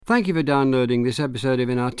Thank you for downloading this episode of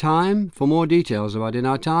In Our Time. For more details about In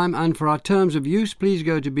Our Time and for our terms of use, please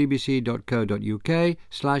go to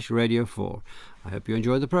bbc.co.uk/radio4. I hope you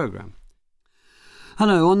enjoy the programme.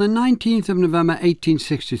 Hello. On the 19th of November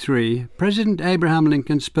 1863, President Abraham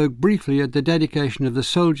Lincoln spoke briefly at the dedication of the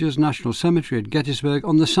Soldiers' National Cemetery at Gettysburg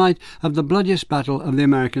on the site of the bloodiest battle of the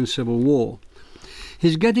American Civil War.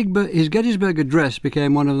 His Gettysburg Address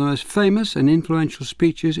became one of the most famous and influential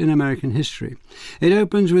speeches in American history. It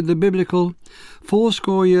opens with the biblical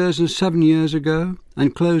 80 years and 7 years ago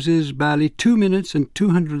and closes barely 2 minutes and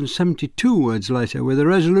 272 words later with a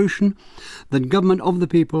resolution that government of the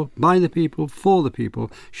people, by the people, for the people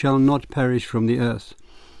shall not perish from the earth.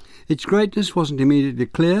 Its greatness wasn't immediately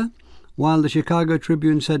clear. While the Chicago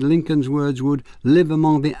Tribune said Lincoln's words would live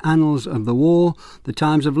among the annals of the war, the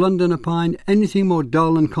Times of London opined anything more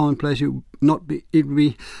dull and commonplace it would not be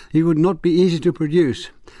easy to produce.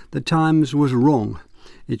 The Times was wrong.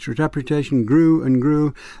 Its reputation grew and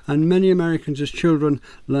grew, and many Americans as children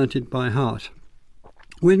learnt it by heart.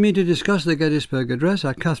 With me to discuss the Gettysburg Address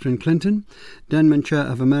are Catherine Clinton, Denman Chair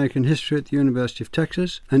of American History at the University of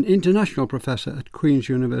Texas, and International Professor at Queen's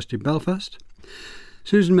University, Belfast,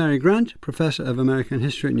 Susan Mary Grant, Professor of American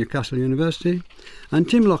History at Newcastle University, and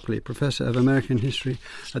Tim Lockley, Professor of American History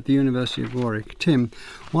at the University of Warwick. Tim,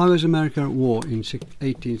 why was America at war in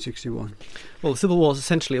 1861? Well, the Civil War is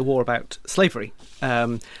essentially a war about slavery,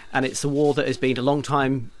 and it's a war that has been a long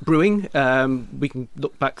time brewing. We can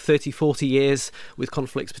look back 30, 40 years with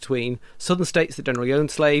conflicts between southern states that generally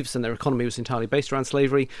owned slaves and their economy was entirely based around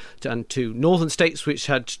slavery, and to northern states which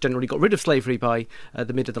had generally got rid of slavery by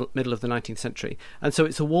the middle of the 19th century. And so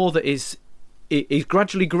it's a war that is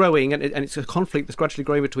gradually growing, and it's a conflict that's gradually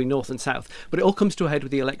growing between North and South. But it all comes to a head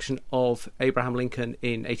with the election of Abraham Lincoln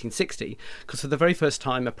in 1860, because for the very first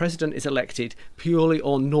time a president is elected purely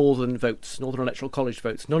on Northern votes, Northern Electoral College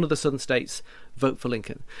votes. None of the Southern states vote for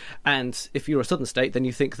Lincoln. And if you're a Southern state, then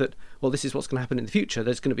you think that, well, this is what's going to happen in the future.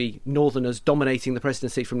 There's going to be Northerners dominating the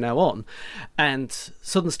presidency from now on. And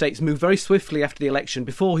Southern states move very swiftly after the election,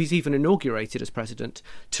 before he's even inaugurated as president,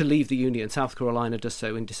 to leave the Union. South Carolina does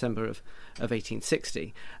so in December of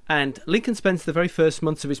 1860. And Lincoln spends the very first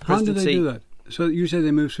months of his presidency... How did they do that? So you say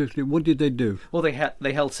they moved swiftly. What did they do? Well,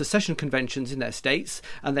 they held secession conventions in their states,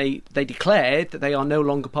 and they declared that they are no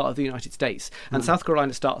longer part of the United States. And South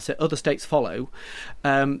Carolina starts it, other states follow.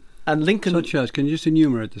 And Lincoln... Such as? Can you just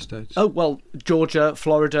enumerate the states? Oh, well, Georgia,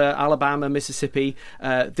 Florida, Alabama, Mississippi.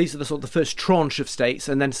 These are the sort of the first tranche of states,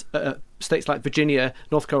 and then states like Virginia,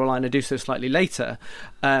 North Carolina do so slightly later.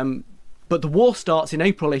 But the war starts in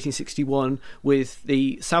April 1861 with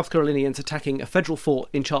the South Carolinians attacking a federal fort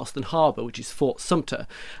in Charleston Harbour, which is Fort Sumter.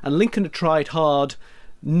 And Lincoln had tried hard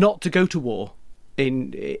not to go to war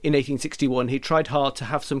in 1861. He tried hard to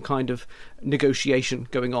have some kind of negotiation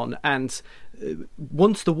going on. And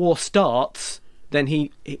once the war starts, then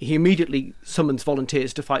he immediately summons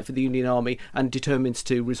volunteers to fight for the Union Army and determines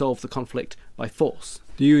to resolve the conflict by force.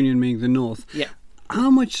 The Union being the North. Yeah. How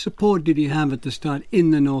much support did he have at the start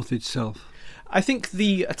in the North itself? I think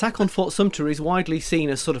the attack on Fort Sumter is widely seen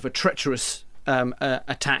as sort of a treacherous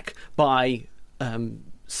attack by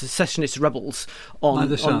secessionist rebels on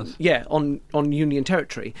the South. On Union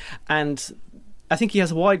territory. And I think he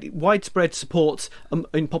has widespread support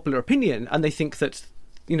in popular opinion, and they think that,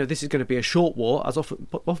 you know, this is going to be a short war, as often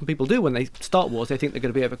people do when they start wars. They think they're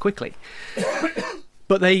going to be over quickly.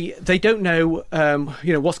 But they don't know, what's going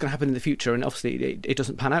to happen in the future, and obviously it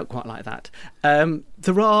doesn't pan out quite like that.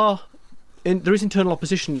 There is internal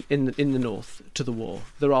opposition in the North to the war.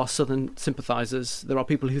 There are Southern sympathisers. There are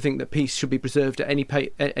people who think that peace should be preserved at any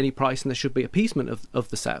price, and there should be appeasement of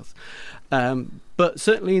the South. But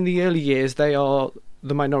certainly in the early years, they are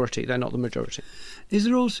the minority. They're not the majority. Is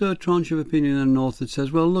there also a tranche of opinion in the North that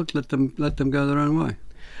says, well, look, let them go their own way?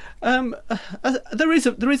 There is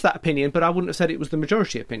that opinion, but I wouldn't have said it was the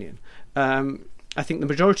majority opinion. I think the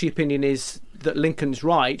majority opinion is that Lincoln's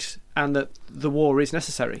right and that the war is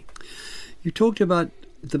necessary. You talked about,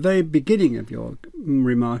 at the very beginning of your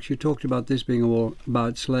remarks, you talked about this being a war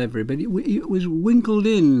about slavery, but it was winkled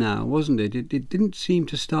in now, wasn't it? It didn't seem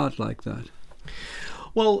to start like that.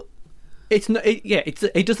 Well,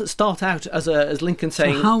 it doesn't start out as Lincoln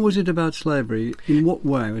saying... So how was it about slavery? In what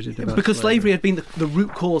way was it about Because slavery had been the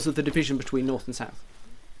root cause of the division between North and South.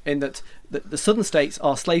 In that the southern states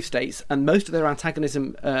are slave states, and most of their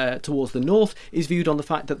antagonism towards the North is viewed on the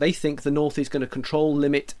fact that they think the North is going to control,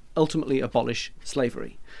 limit, ultimately abolish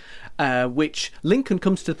slavery. Which Lincoln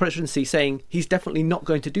comes to the presidency saying he's definitely not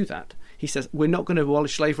going to do that. He says, we're not going to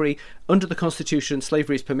abolish slavery. Under the Constitution,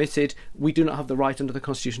 slavery is permitted. We do not have the right under the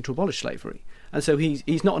Constitution to abolish slavery. And so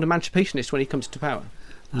he's not an emancipationist when he comes to power.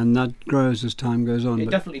 and that grows as time goes on. It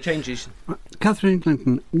definitely changes. Catherine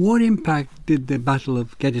Clinton, what impact did the Battle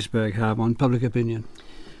of Gettysburg have on public opinion?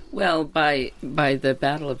 Well, by the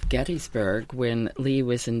Battle of Gettysburg, when Lee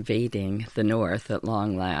was invading the North at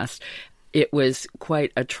long last, it was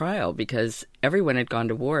quite a trial because everyone had gone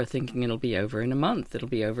to war thinking it'll be over in a month. It'll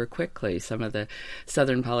be over quickly. Some of the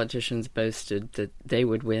Southern politicians boasted that they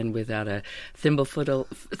would win without a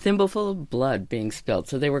thimbleful of blood being spilled.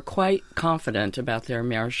 So they were quite confident about their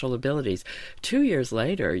martial abilities. 2 years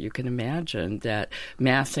later, you can imagine that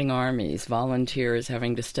massing armies, volunteers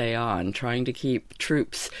having to stay on, trying to keep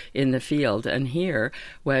troops in the field. And here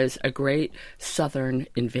was a great Southern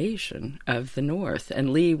invasion of the North.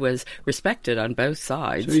 And Lee was respected on both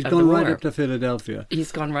sides so he's of gone the war. right up to Philadelphia.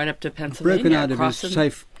 He's gone right up to Pennsylvania. Broken out of his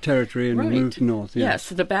safe territory and moved north. Yeah. Yes,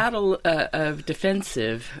 the battle of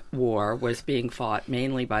defensive war was being fought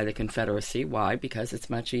mainly by the Confederacy. Why? Because it's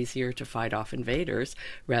much easier to fight off invaders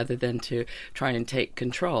rather than to try and take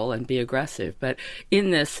control and be aggressive. But in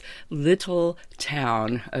this little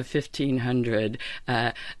town of 1,500,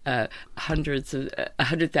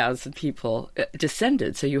 100,000 people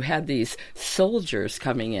descended. So you had these soldiers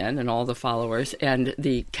coming in and all the followers and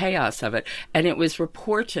the chaos of it. And it was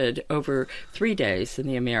reported over 3 days in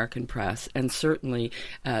the American press, and certainly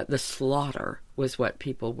the slaughter was what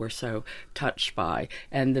people were so touched by,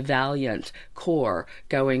 and the valiant corps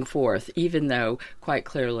going forth, even though quite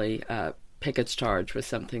clearly Pickett's charge was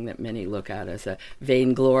something that many look at as a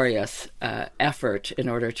vainglorious effort in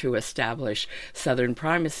order to establish Southern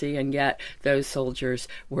primacy, and yet those soldiers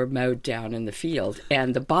were mowed down in the field,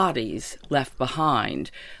 and the bodies left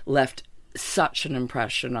behind left such an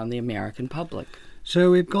impression on the American public.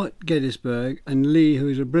 So we've got Gettysburg, and Lee, who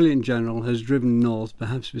is a brilliant general, has driven north,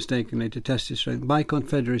 perhaps mistakenly, to test his strength. By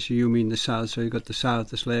Confederacy, you mean the South, so you've got the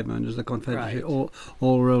South, the slave owners, the Confederacy, right,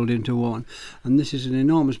 all rolled into one. And this is an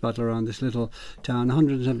enormous battle around this little town.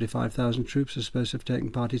 175,000 troops are supposed to have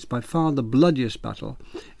taken part. It's by far the bloodiest battle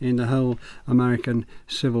in the whole American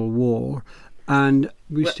Civil War. And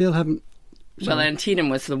we still haven't... Well, Antietam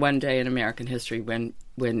was the one day in American history when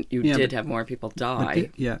you did have more people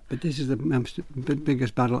die. But this is the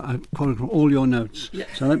biggest battle. I've quoted from all your notes.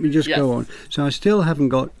 Yes. So let me just go on. So I still haven't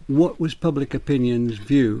got what was public opinion's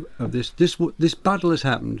view of this. This battle has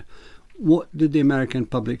happened. What did the American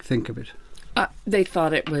public think of it? They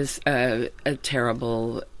thought it was a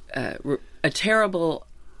terrible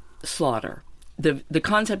slaughter. The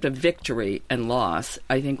concept of victory and loss,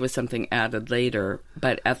 I think, was something added later,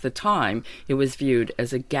 but at the time it was viewed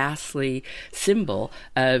as a ghastly symbol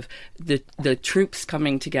of the troops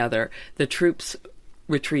coming together, the troops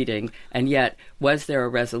retreating, and yet was there a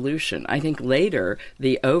resolution? I think later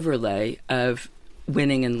the overlay of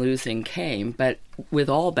winning and losing came, but with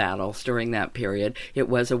all battles during that period, it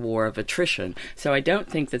was a war of attrition. So I don't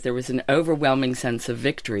think that there was an overwhelming sense of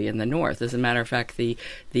victory in the North. As a matter of fact, the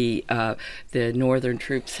Northern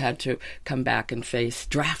troops had to come back and face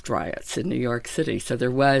draft riots in New York City. So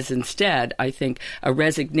there was instead, I think, a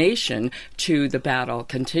resignation to the battle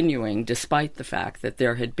continuing, despite the fact that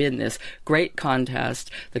there had been this great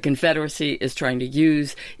contest. The Confederacy is trying to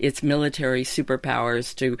use its military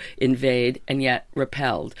superpowers to invade, and yet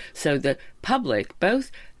repelled. So the public,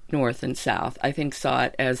 both North and South, I think saw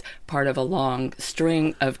it as part of a long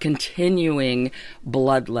string of continuing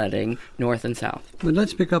bloodletting, North and South. But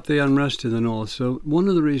let's pick up the unrest in the North. So one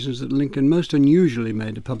of the reasons that Lincoln most unusually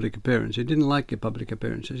made a public appearance, he didn't like your public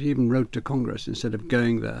appearances, he even wrote to Congress instead of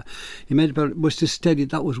going there. He made was to steady,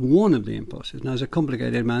 that was one of the impulses. Now, he's a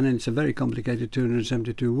complicated man, and it's a very complicated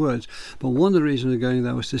 272 words, but one of the reasons of going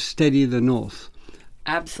there was to steady the North.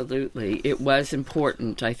 Absolutely. It was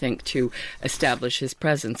important, I think, to establish his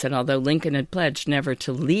presence. And although Lincoln had pledged never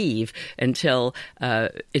to leave until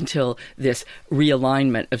this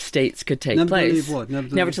realignment of states could take place. Never to leave what?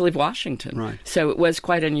 Never to leave Washington. Right. So it was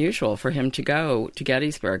quite unusual for him to go to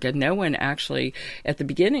Gettysburg. And no one actually, at the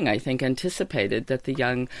beginning, I think, anticipated that the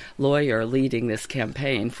young lawyer leading this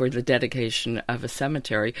campaign for the dedication of a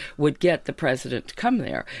cemetery would get the president to come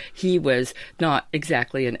there. He was not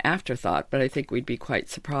exactly an afterthought, but I think we'd be quite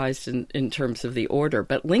surprised in terms of the order.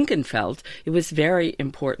 But Lincoln felt it was very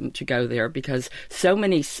important to go there because so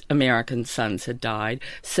many American sons had died,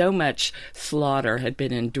 so much slaughter had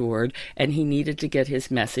been endured, and he needed to get his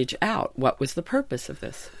message out. What was the purpose of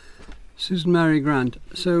this? Susan Mary Grant,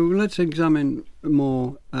 so let's examine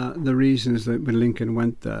more the reasons that Lincoln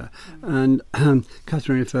went there. And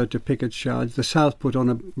Catherine referred to Pickett's charge. The South put on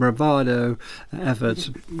a bravado efforts,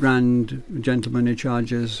 grand gentlemanly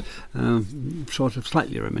charges, sort of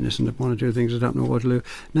slightly reminiscent of one or two things that happened at Waterloo.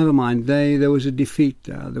 Never mind, there was a defeat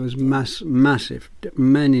there. There was massive,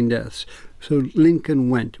 many deaths. So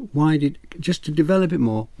Lincoln went. Just to develop it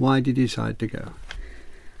more, why did he decide to go?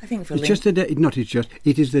 I think for it is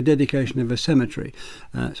the dedication of a cemetery.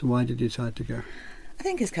 So why did he decide to go? I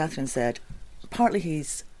think, as Catherine said, partly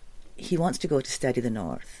he wants to go to steady the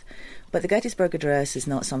North. But the Gettysburg Address is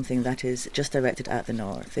not something that is just directed at the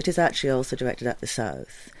North. It is actually also directed at the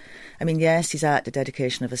South. I mean, yes, he's at the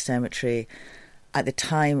dedication of a cemetery. At the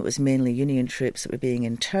time, it was mainly Union troops that were being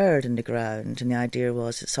interred in the ground, and the idea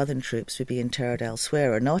was that Southern troops would be interred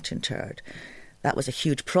elsewhere or not interred. That was a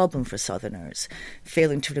huge problem for Southerners.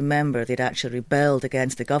 Failing to remember they'd actually rebelled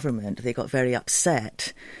against the government, they got very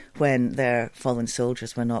upset when their fallen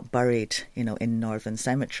soldiers were not buried, in northern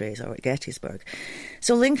cemeteries or at Gettysburg.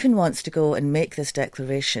 So Lincoln wants to go and make this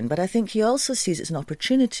declaration, but I think he also sees it as an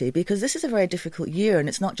opportunity because this is a very difficult year, and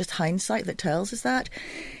it's not just hindsight that tells us that.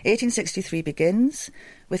 1863 begins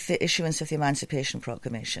with the issuance of the Emancipation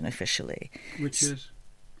Proclamation officially. Which is?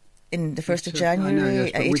 In the 1st of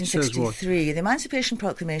January 1863, the Emancipation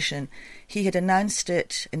Proclamation, he had announced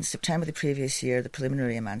it in September the previous year, the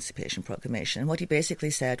preliminary Emancipation Proclamation. And what he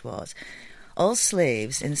basically said was, all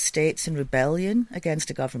slaves in states in rebellion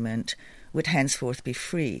against a government would henceforth be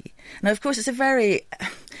free. Now, of course, it's a very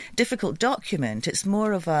difficult document. It's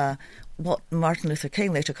more of what Martin Luther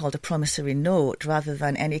King later called a promissory note rather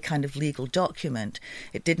than any kind of legal document.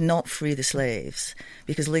 It did not free the slaves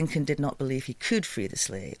because Lincoln did not believe he could free the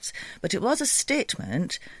slaves. But it was a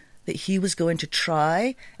statement that he was going to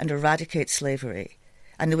try and eradicate slavery.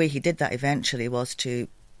 And the way he did that eventually was to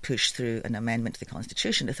push through an amendment to the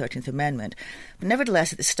Constitution, the 13th Amendment. But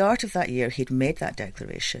nevertheless, at the start of that year, he'd made that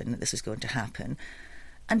declaration that this was going to happen.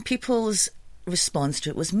 And people's response to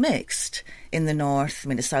it was mixed. In the North,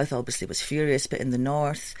 the South obviously was furious, but in the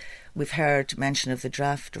North, we've heard mention of the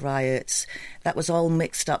draft riots. That was all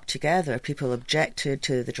mixed up together. People objected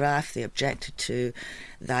to the draft. They objected to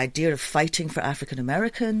the idea of fighting for African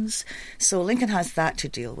Americans. So Lincoln has that to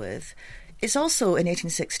deal with. It's also in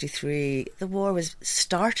 1863, the war was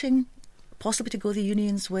starting possibly to go the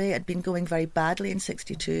Union's way. It had been going very badly in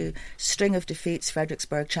 62. String of defeats,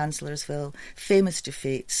 Fredericksburg, Chancellorsville, famous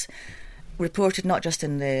defeats, reported not just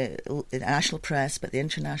in the national press but the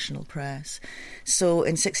international press. So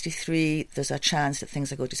in 63, there's a chance that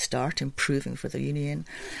things are going to start improving for the Union.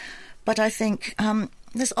 But I think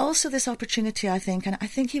there's also this opportunity, and I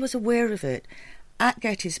think he was aware of it, at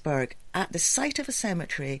Gettysburg, at the site of a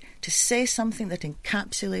cemetery, to say something that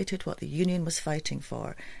encapsulated what the Union was fighting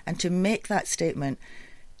for and to make that statement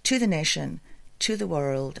to the nation, to the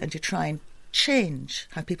world, and to try and change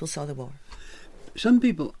how people saw the war. Some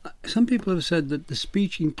people have said that the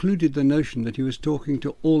speech included the notion that he was talking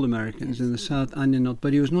to all Americans in the South and in North,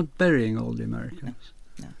 but he was not burying all the Americans.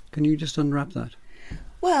 No. Can you just unwrap that?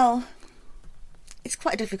 Well, it's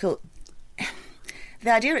quite difficult. The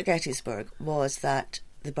idea at Gettysburg was that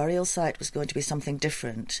the burial site was going to be something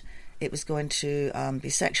different. It was going to be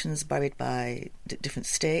sections buried by different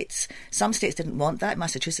states. Some states didn't want that.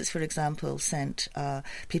 Massachusetts, for example, sent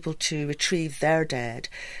people to retrieve their dead.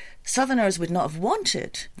 Southerners would not have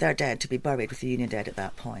wanted their dead to be buried with the Union dead at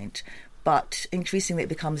that point. But increasingly it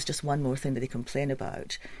becomes just one more thing that they complain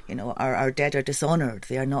about. Our dead are dishonoured.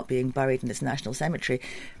 They are not being buried in this national cemetery.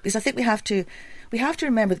 Because I think we have to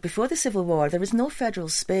remember that before the Civil War, there was no federal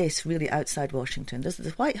space really outside Washington. There's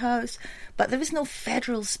the White House, but there was no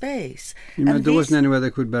federal space. You mean there wasn't anywhere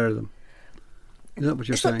they could bury them? Is that what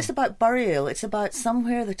you're saying? It's about burial. It's about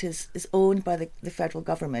somewhere that is owned by the federal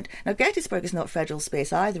government. Now, Gettysburg is not federal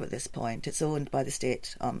space either at this point. It's owned by the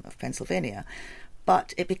state of Pennsylvania.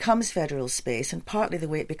 But it becomes federal space, and partly the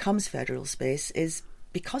way it becomes federal space is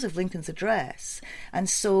because of Lincoln's address. And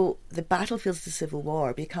so the battlefields of the Civil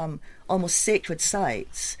War become almost sacred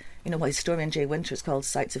sites. What historian Jay Winters called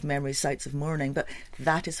sites of memory, sites of mourning. But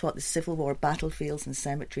that is what the Civil War battlefields and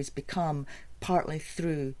cemeteries become, partly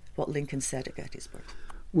through what Lincoln said at Gettysburg.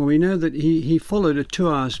 Well, we know that he followed a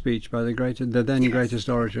 2-hour speech by the then greatest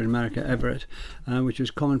orator in America, Everett, which was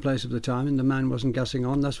commonplace of the time, and the man wasn't gassing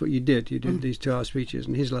on. That's what you did. You did these 2-hour speeches,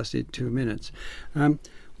 and his lasted 2 minutes.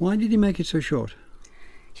 Why did he make it so short?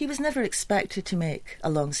 He was never expected to make a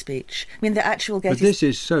long speech. I mean, the actual Gettysburg... But this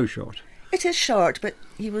is so short. It is short, but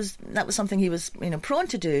that was something he was prone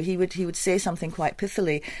to do. He would say something quite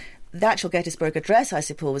pithily. the actual Gettysburg Address, I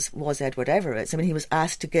suppose, was Edward Everett's. I mean, he was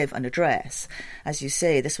asked to give an address. As you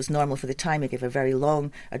say, this was normal for the time. He gave a very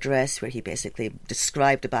long address where he basically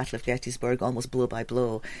described the Battle of Gettysburg almost blow by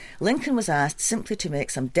blow. Lincoln was asked simply to make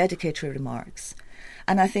some dedicatory remarks.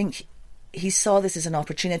 And I think he saw this as an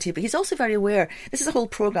opportunity, but he's also very aware this is a whole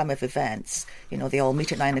programme of events. You know, they all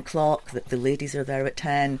meet at 9 o'clock, the ladies are there at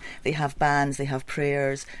 10, they have bands, they have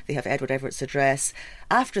prayers, they have Edward Everett's address.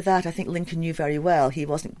 After that, I think Lincoln knew very well he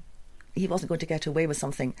wasn't going to get away with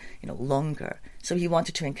something, longer. So he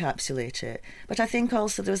wanted to encapsulate it. But I think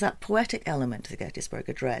also there was that poetic element to the Gettysburg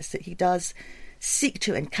Address, that he does seek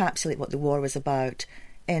to encapsulate what the war was about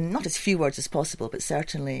in not as few words as possible, but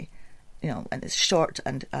certainly, in as short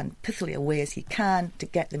and pithily a way as he can to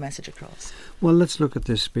get the message across. Well, let's look at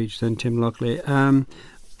this speech then, Tim Lockley.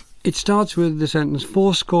 It starts with the sentence,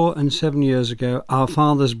 77 years ago, our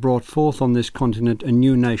fathers brought forth on this continent a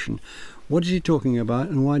new nation. What is he talking about,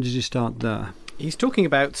 and why does he start there? He's talking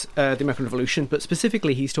about the American Revolution, but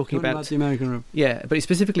specifically he's talking about the American Revolution. Yeah, but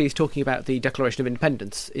specifically he's talking about the Declaration of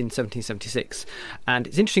Independence in 1776. And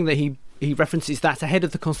it's interesting that he references that ahead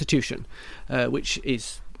of the Constitution, which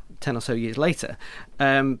is 10 or so years later,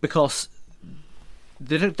 because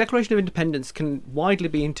the Declaration of Independence can widely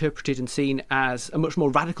be interpreted and seen as a much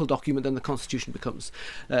more radical document than the Constitution becomes.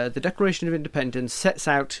 The Declaration of Independence sets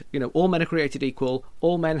out, all men are created equal,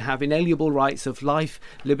 all men have inalienable rights of life,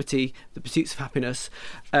 liberty, the pursuits of happiness.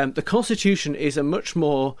 The Constitution is a much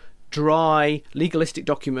more dry, legalistic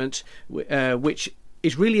document, which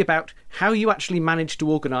is really about how you actually manage to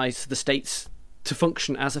organise the states to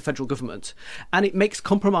function as a federal government, and it makes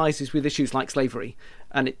compromises with issues like slavery,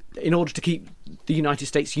 and in order to keep the United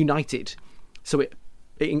States united. So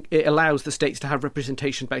it allows the states to have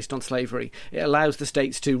representation based on slavery. It allows the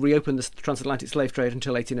states to reopen the transatlantic slave trade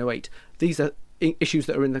until 1808. These are issues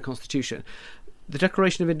that are in the Constitution. The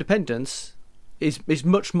Declaration of Independence is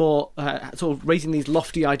much more sort of raising these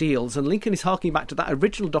lofty ideals, and Lincoln is harking back to that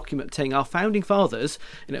original document saying our founding fathers,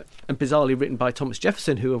 and bizarrely written by Thomas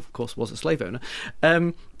Jefferson, who of course was a slave owner,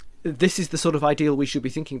 this is the sort of ideal we should be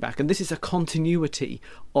thinking back, and this is a continuity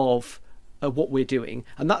of what we're doing,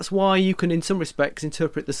 and that's why you can in some respects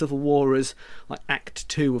interpret the Civil War as like Act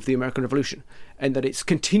 2 of the American Revolution, and that it's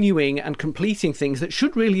continuing and completing things that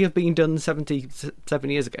should really have been done 87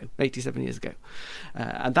 years ago.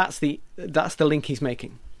 And that's the link he's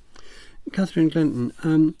making. Catherine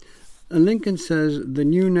Clinton, Lincoln says the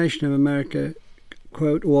new nation of America,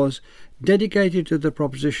 quote, was dedicated to the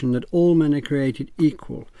proposition that all men are created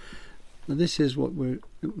equal. Now, this is what we're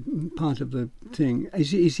part of the thing.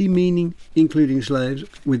 Is he meaning including slaves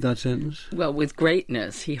with that sentence? Well, with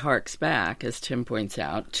greatness, he harks back, as Tim points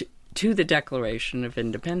out, to the Declaration of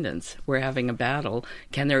Independence. We're having a battle.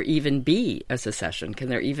 Can there even be a secession? Can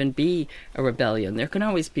there even be a rebellion? There can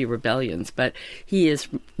always be rebellions, but he is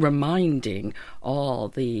reminding all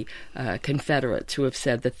the Confederates who have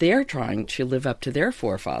said that they're trying to live up to their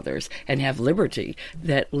forefathers and have liberty,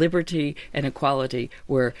 that liberty and equality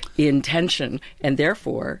were in tension, and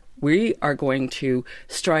therefore we are going to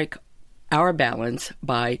strike our balance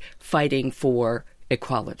by fighting for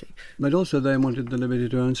equality. But also they wanted the liberty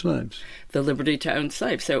to own slaves. The liberty to own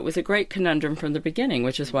slaves. So it was a great conundrum from the beginning,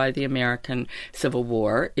 which is why the American Civil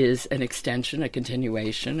War is an extension, a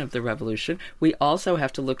continuation of the Revolution. We also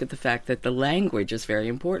have to look at the fact that the language is very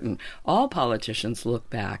important. All politicians look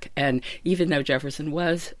back, and even though Jefferson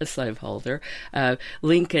was a slaveholder,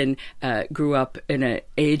 Lincoln grew up in an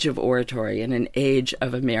age of oratory, in an age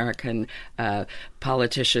of American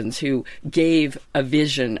politicians who gave a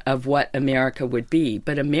vision of what America would be.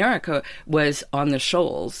 But America was on the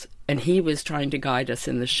shoals, and he was trying to guide us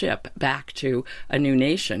in the ship back to a new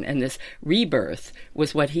nation. And this rebirth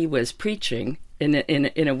was what he was preaching. In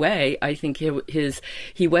a way, I think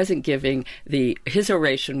he wasn't giving his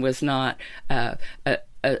oration was not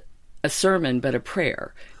a sermon, but a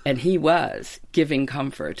prayer. And he was giving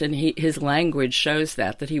comfort, and his language shows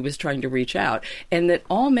that he was trying to reach out. And that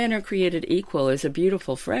all men are created equal is a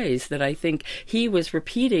beautiful phrase that I think he was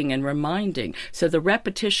repeating and reminding. So the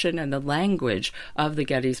repetition and the language of the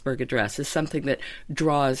Gettysburg Address is something that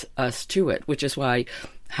draws us to it, which is why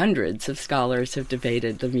hundreds of scholars have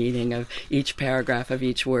debated the meaning of each paragraph of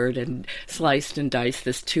each word and sliced and diced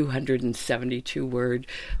this 272-word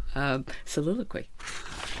soliloquy.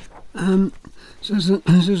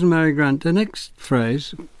 Susan Mary Grant, the next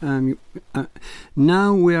phrase,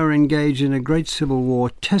 now we are engaged in a great civil war,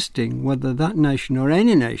 testing whether that nation or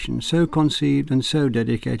any nation so conceived and so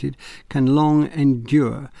dedicated can long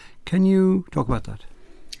endure. Can you talk about that?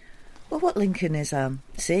 Well, what Lincoln is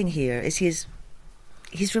saying here is he's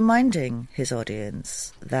reminding his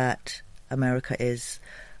audience that America is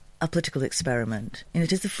a political experiment.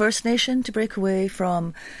 It is the first nation to break away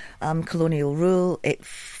from colonial rule. It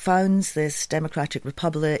founds this democratic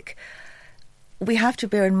republic. We have to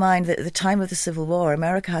bear in mind that at the time of the Civil War,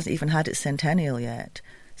 America hasn't even had its centennial yet.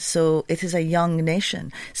 So it is a young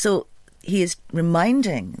nation. So he is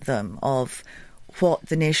reminding them of what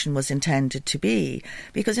the nation was intended to be.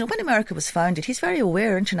 Because when America was founded, he's very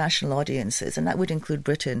aware international audiences, and that would include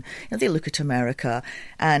Britain, they look at America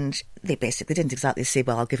and they basically didn't exactly say,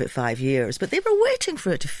 well, I'll give it 5 years, but they were waiting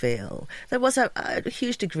for it to fail. There was a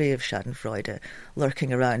huge degree of schadenfreude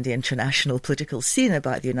lurking around the international political scene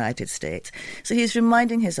about the United States. So he's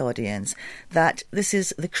reminding his audience that this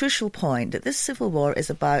is the crucial point, that this Civil War is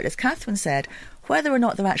about, as Catherine said, whether or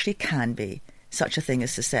not there actually can be such a thing as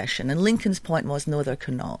secession. And Lincoln's point was, no, there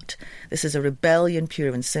cannot. This is a rebellion,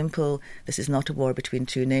 pure and simple. This is not a war between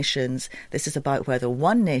two nations. This is about whether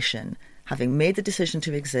one nation, having made the decision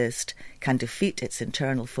to exist, can defeat its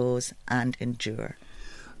internal foes and endure.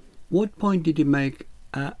 What point did he make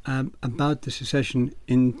about the secession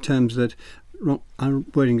in terms that, I'm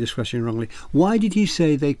wording this question wrongly, why did he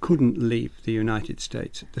say they couldn't leave the United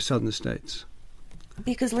States, the southern states?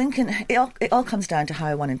 Because Lincoln, it all comes down to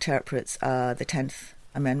how one interprets the 10th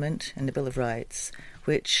Amendment in the Bill of Rights,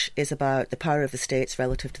 which is about the power of the states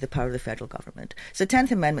relative to the power of the federal government. So the 10th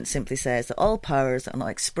Amendment simply says that all powers that are not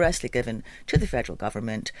expressly given to the federal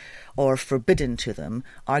government or forbidden to them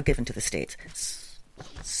are given to the states.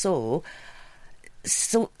 So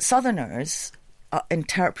Southerners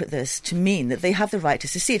interpret this to mean that they have the right to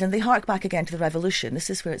secede, and they hark back again to the Revolution. This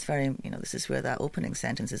is where it's very, this is where that opening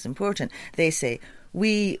sentence is important. They say,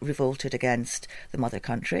 we revolted against the mother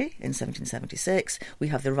country in 1776. We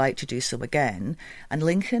have the right to do so again. And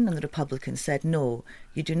Lincoln and the Republicans said, no,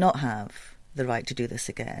 you do not have the right to do this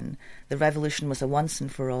again. The Revolution was a once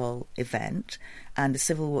and for all event, and the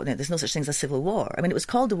Civil War, there's no such thing as a civil war. It was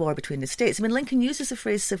called a war between the states. Lincoln uses the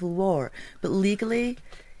phrase civil war, but legally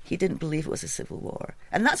he didn't believe it was a civil war.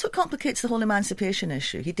 And that's what complicates the whole emancipation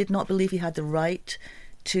issue. He did not believe he had the right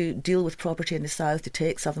to deal with property in the South, to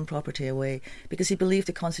take Southern property away, because he believed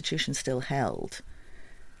the Constitution still held.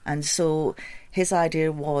 And so his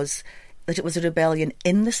idea was that it was a rebellion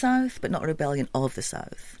in the South, but not a rebellion of the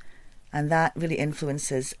South. And that really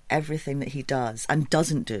influences everything that he does and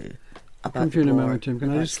doesn't do about the war. Tim,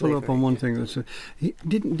 can I just follow up on one thing?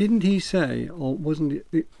 Didn't he say, or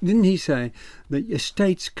didn't he say that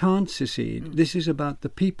states can't secede? This is about the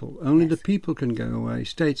people. Only the people can go away.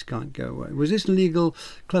 States can't go away. Was this legal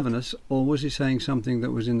cleverness, or was he saying something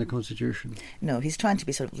that was in the Constitution? No, he's trying to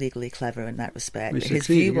be sort of legally clever in that respect. His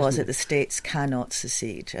view was that the states cannot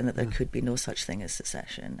secede and that there could be no such thing as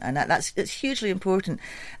secession. And it's hugely important.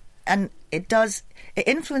 And it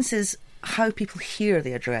influences how people hear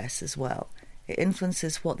the address as well. It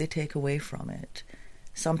influences what they take away from it.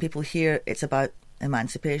 Some people hear it's about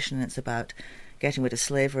emancipation, it's about getting rid of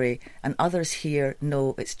slavery, and others hear,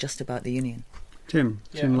 no, it's just about the Union. Tim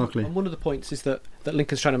Lockley. And one of the points is that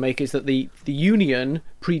Lincoln's trying to make is that the Union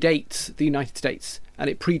predates the United States, and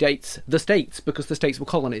it predates the states because the states were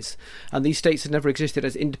colonies, and these states had never existed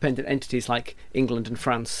as independent entities like England and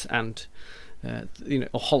France and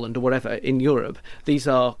or Holland or whatever in Europe. These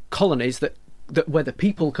are colonies that where the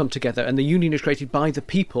people come together, and the Union is created by the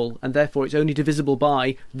people, and therefore it's only divisible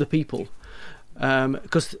by the people.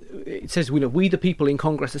 Because it says, we the people in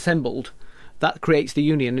Congress assembled, that creates the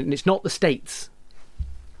Union, and it's not the states.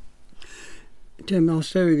 Tim, I'll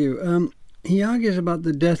stay with you. He argues about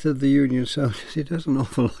the death of the Union soldiers. He does an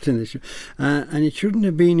awful lot in this, and it shouldn't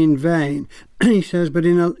have been in vain. He says, but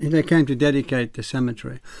they came to dedicate the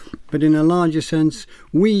cemetery. But in a larger sense,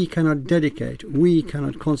 we cannot dedicate, we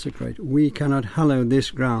cannot consecrate, we cannot hallow this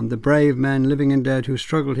ground. The brave men, living and dead, who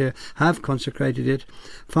struggled here have consecrated it,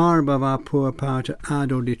 far above our poor power to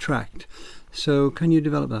add or detract. So can you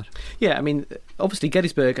develop that? Yeah, obviously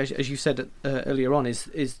Gettysburg, as you said earlier on,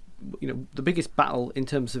 is the biggest battle in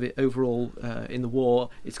terms of it overall in the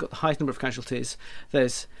war. It's got the highest number of casualties.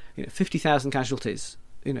 There's 50,000 casualties,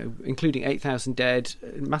 including 8,000 dead,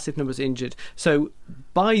 massive numbers injured. So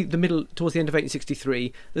by towards the end of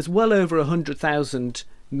 1863, there's well over 100,000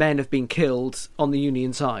 men have been killed on the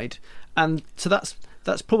Union side, and so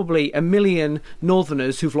that's probably 1 million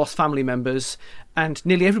Northerners who've lost family members, and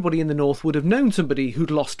nearly everybody in the North would have known somebody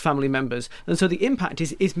who'd lost family members. And so the impact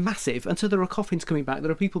is massive. And so there are coffins coming back,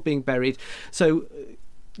 there are people being buried. So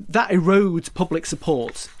that erodes public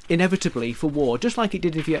support, inevitably, for war, just like it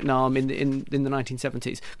did in Vietnam in the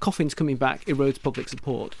 1970s. Coffins coming back erodes public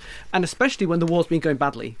support. And especially when the war's been going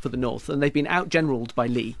badly for the North, and they've been out-generalled by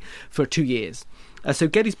Lee for 2 years. So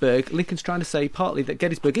Gettysburg, Lincoln's trying to say partly that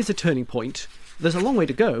Gettysburg is a turning point. There's a long way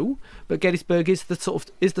to go, but Gettysburg is the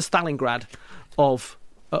Stalingrad of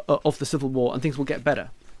the Civil War, and things will get better.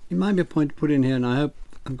 It might be a point to put in here, and I hope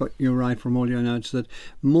I've got you right from all your notes, that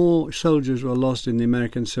more soldiers were lost in the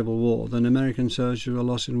American Civil War than American soldiers were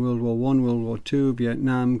lost in World War I, World War II,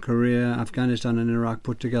 Vietnam, Korea, Afghanistan and Iraq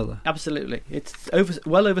put together. Absolutely. It's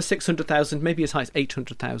well over 600,000, maybe as high as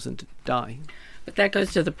 800,000 die. But that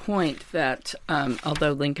goes to the point that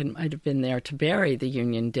although Lincoln might have been there to bury the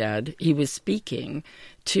Union dead, he was speaking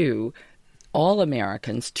to all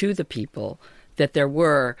Americans, to the people, that there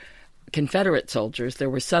were Confederate soldiers, there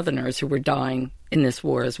were Southerners who were dying in this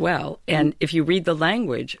war as well. And if you read the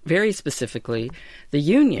language, very specifically, the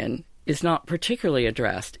Union is not particularly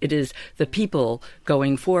addressed. It is the people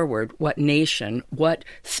going forward, what nation, what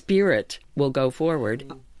spirit will go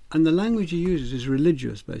forward. And the language he uses is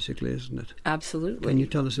religious, basically, isn't it? Absolutely. Can you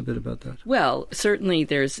tell us a bit about that? Well, certainly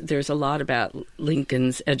there's a lot about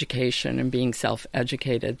Lincoln's education and being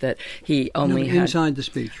self-educated that he only had... Inside the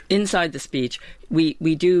speech. Inside the speech.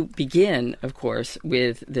 We do begin, of course,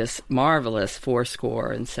 with this marvelous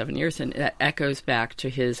 77 years, and that echoes back to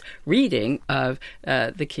his reading of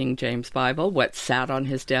the King James Bible, what sat on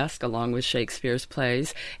his desk along with Shakespeare's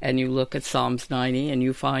plays, and you look at Psalms 90 and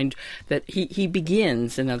you find that he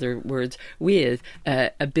begins, in other words, with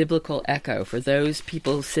a biblical echo. For those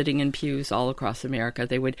people sitting in pews all across America,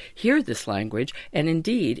 they would hear this language, and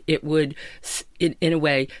indeed it would, in a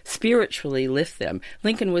way, spiritually lift them.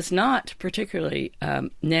 Lincoln was not particularly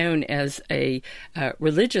known as a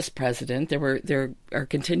religious president. There are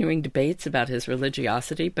continuing debates about his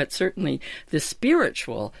religiosity, but certainly the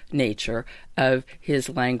spiritual nature of his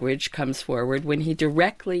language comes forward when he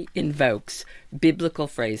directly invokes biblical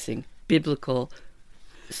phrasing, biblical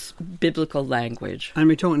language. And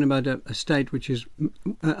we're talking about a state which is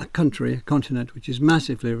a continent which is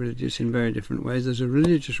massively religious in very different ways. There's a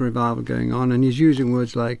religious revival going on, and he's using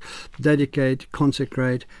words like dedicate,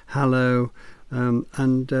 consecrate, hallow,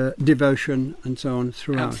 and devotion and so on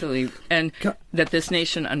throughout. Absolutely. And that this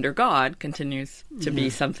nation under God continues to be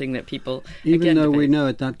something that people even though debate. We know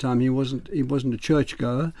at that time he wasn't a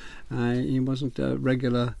churchgoer, he wasn't a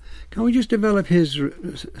regular. Can we just develop his,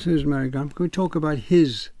 Susan Mary Graham, can we talk about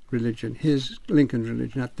his religion, his Lincoln's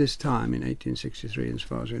religion at this time in 1863 as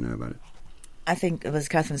far as we know about it? I think, as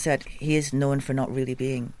Catherine said, he is known for not really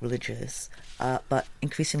being religious, but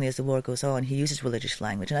increasingly as the war goes on, he uses religious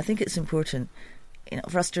language. And I think it's important,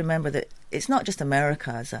 for us to remember that it's not just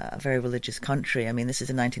America as a very religious country. I mean, this is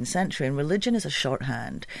the 19th century, and religion is a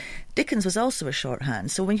shorthand. Dickens was also a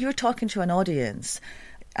shorthand. So when you're talking to an audience,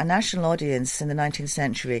 a national audience in the 19th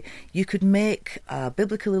century, you could make a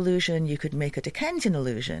biblical allusion, you could make a Dickensian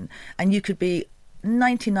allusion, and you could be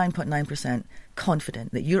 99.9%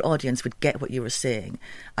 confident that your audience would get what you were saying.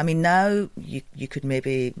 I mean, now you could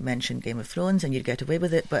maybe mention Game of Thrones and you'd get away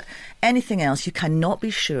with it, but anything else, you cannot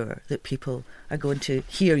be sure that people are going to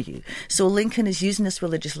hear you. So Lincoln is using this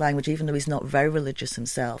religious language, even though he's not very religious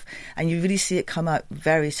himself, and you really see it come out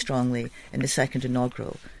very strongly in the second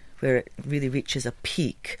inaugural, where it really reaches a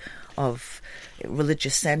peak of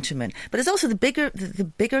religious sentiment. But there's also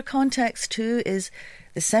the bigger context too, is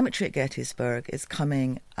the cemetery at Gettysburg is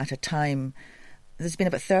coming at a time. There's been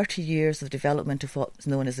about 30 years of development of what's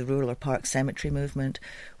known as the rural or park cemetery movement,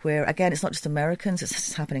 where, again, it's not just Americans,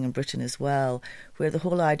 it's happening in Britain as well, where the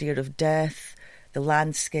whole idea of death, the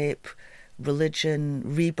landscape, religion,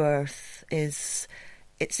 rebirth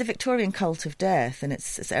it's a Victorian cult of death, and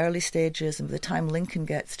it's early stages, and by the time Lincoln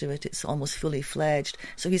gets to it, it's almost fully fledged.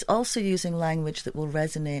 So he's also using language that will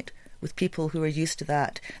resonate with people who are used to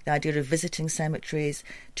that, the idea of visiting cemeteries,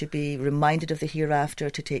 to be reminded of the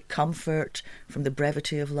hereafter, to take comfort from the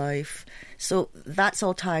brevity of life. So that's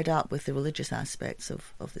all tied up with the religious aspects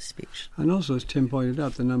of the speech. And also, as Tim pointed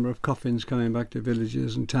out, the number of coffins coming back to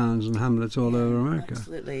villages and towns and hamlets all over America.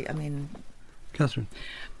 Absolutely. I mean... Catherine?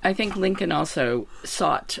 I think Lincoln also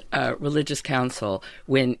sought religious counsel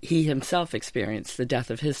when he himself experienced the death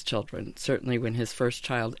of his children. Certainly when his first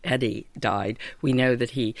child, Eddie, died, we know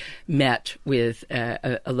that he met with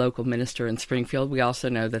a local minister in Springfield. We also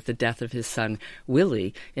know that the death of his son,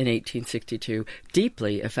 Willie, in 1862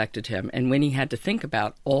 deeply affected him. And when he had to think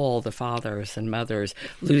about all the fathers and mothers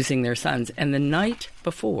losing their sons, and the night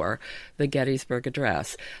before the Gettysburg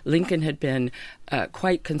Address, Lincoln had been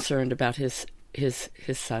quite concerned about his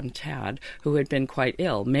son, Tad, who had been quite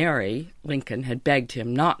ill. Mary Lincoln had begged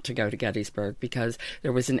him not to go to Gettysburg because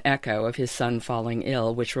there was an echo of his son falling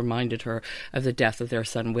ill, which reminded her of the death of their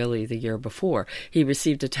son Willie the year before. He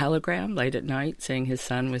received a telegram late at night saying his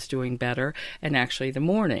son was doing better, and actually the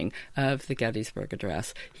morning of the Gettysburg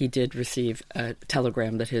Address, he did receive a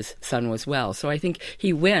telegram that his son was well. So I think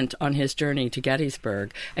he went on his journey to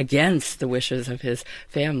Gettysburg against the wishes of his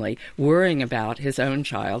family, worrying about his own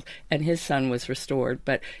child, and his son was restored,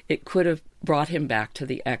 but it could have brought him back to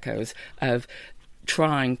the echoes of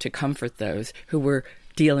trying to comfort those who were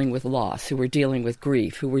dealing with loss, who were dealing with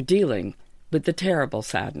grief, who were dealing with the terrible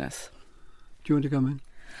sadness. Do you want to come in?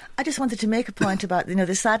 I just wanted to make a point about,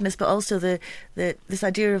 the sadness, but also this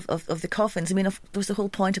idea of the coffins. I mean, there was the whole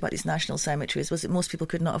point about these national cemeteries was that most people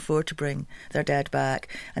could not afford to bring their dead back.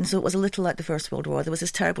 And so it was a little like the First World War. There was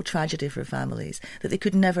this terrible tragedy for families that they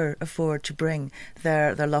could never afford to bring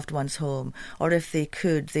their loved ones home. Or if they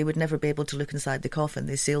could, they would never be able to look inside the coffin.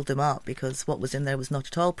 They sealed them up because what was in there was not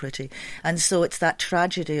at all pretty. And so it's that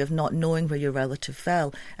tragedy of not knowing where your relative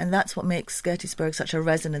fell. And that's what makes Gettysburg such a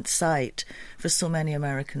resonant site for so many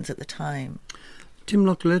Americans at the time. Tim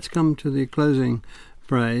Lockley, let's come to the closing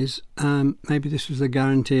phrase. Maybe this was the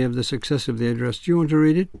guarantee of the success of the address. Do you want to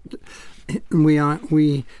read it?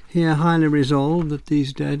 We here highly resolve that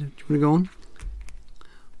these dead... Do you want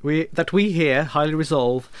to go on? We here highly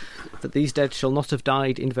resolve that these dead shall not have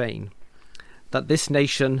died in vain, that this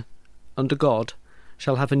nation, under God,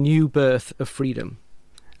 shall have a new birth of freedom,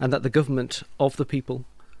 and that the government of the people,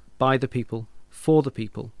 by the people, for the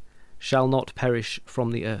people, shall not perish from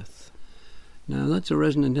the earth. Now, that's a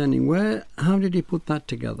resonant ending. How did he put that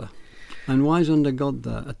together? And why is under God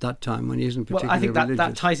there at that time when he isn't particularly religious? Well, I think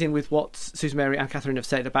that ties in with what Susan Mary and Catherine have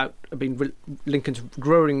said about Lincoln's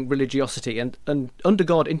growing religiosity. And under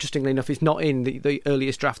God, interestingly enough, is not in the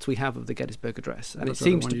earliest drafts we have of the Gettysburg Address. And That's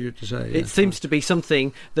it seems to be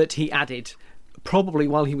something that he added probably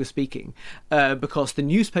while he was speaking, because the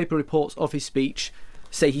newspaper reports of his speech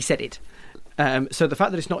say he said it. So the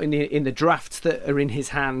fact that it's not in the drafts that are in his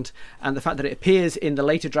hand, and the fact that it appears in the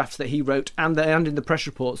later drafts that he wrote and in the press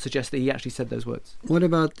reports suggests that he actually said those words. What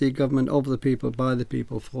about the government of the people, by the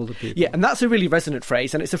people, for the people? Yeah, and that's a really resonant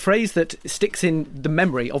phrase, and it's a phrase that sticks in the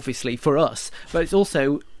memory, obviously, for us, but it's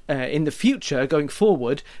also... in the future, going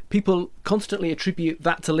forward, people constantly attribute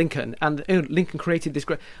that to Lincoln, and Lincoln created this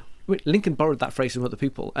great... Lincoln borrowed that phrase from other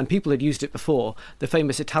people, and people had used it before. The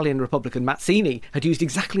famous Italian Republican Mazzini had used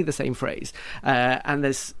exactly the same phrase, and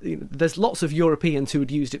there's lots of Europeans who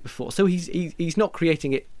had used it before. So he's not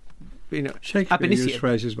creating it. Shakespeare used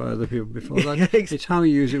phrases by other people before that. It's how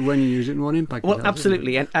you use it, when you use it, and what impact it has. Well,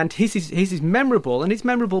 absolutely, and his is memorable, and it's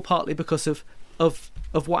memorable partly because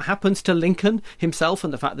of what happens to Lincoln himself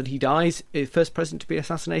and the fact that he dies, first president to be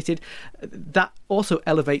assassinated. That also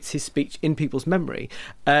elevates his speech in people's memory.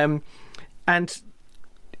 And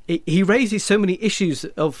he raises so many issues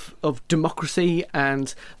of democracy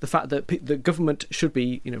and the fact that the government should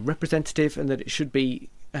be representative and that it should be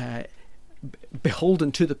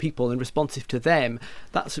beholden to the people and responsive to them.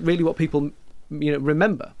 That's really what people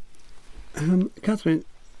remember. Catherine,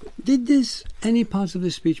 did any parts of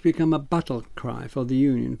this speech become a battle cry for the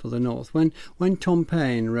Union, for the North? When Tom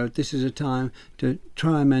Paine wrote, "This is a time to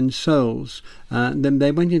try men's souls," then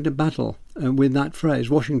they went into battle with that phrase.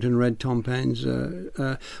 Washington read Tom Paine's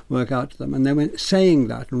work out to them, and they went saying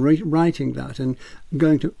that and writing that and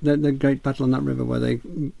going to the great battle on that river where they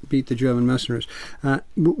beat the German mercenaries.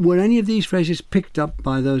 Were any of these phrases picked up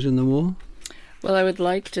by those in the war? Well, I would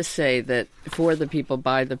like to say that for the people,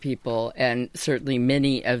 by the people, and certainly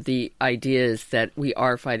many of the ideas that we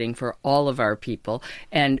are fighting for all of our people,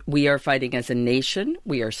 and we are fighting as a nation,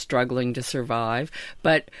 we are struggling to survive,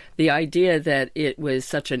 but the idea that it was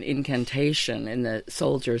such an incantation in the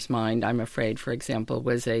soldier's mind, I'm afraid, for example,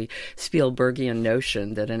 was a Spielbergian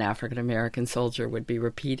notion that an African-American soldier would be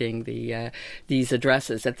repeating these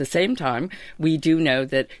addresses. At the same time, we do know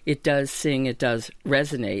that it does sing, it does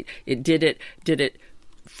resonate. Did it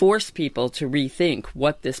force people to rethink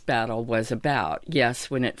what this battle was about? Yes,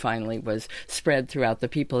 when it finally was spread throughout the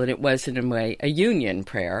people, and it was in a way a union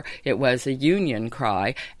prayer. It was a union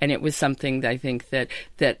cry, and it was something that I think that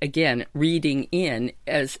again, reading in,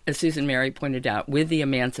 as Susan Mary pointed out, with the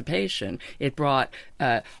emancipation, it brought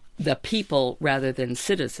the people rather than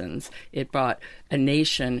citizens. It brought a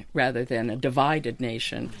nation rather than a divided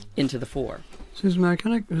nation into the fore. Susan Mary,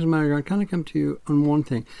 can I come to you on one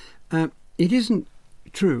thing? It isn't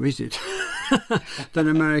true, is it, that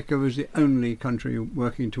America was the only country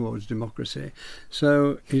working towards democracy?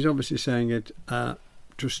 So he's obviously saying it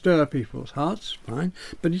to stir people's hearts, fine.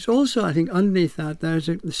 But it's also, I think, underneath that, there's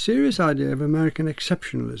a serious idea of American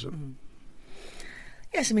exceptionalism.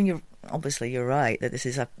 Yes, I mean, you're right that this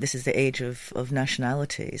is the age of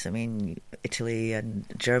nationalities. I mean, Italy and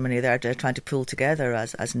Germany, they're trying to pull together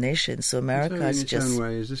as nations. So America in is its just own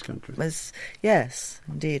way is this country. Yes,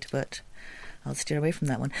 indeed, but I'll steer away from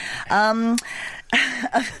that one.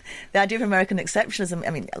 The idea of American exceptionalism,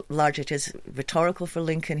 I mean, largely it is rhetorical for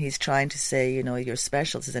Lincoln. He's trying to say, you're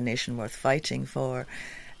special, this is a nation worth fighting for.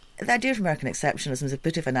 The idea of American exceptionalism is a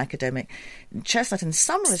bit of an academic chestnut in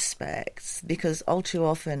some respects, because all too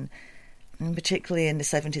often, particularly in the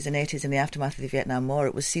 70s and 80s in the aftermath of the Vietnam War,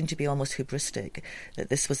 it was seen to be almost hubristic, that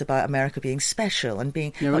this was about America being special and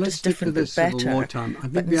being not just different but better. Civil War time. I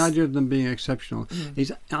think the idea of them being exceptional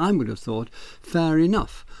is, I would have thought, fair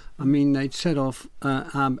enough. I mean, they'd set off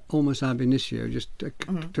almost ab initio just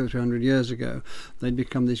 200 or 300 years ago. They'd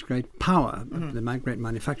become this great power, the great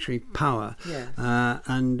manufacturing power.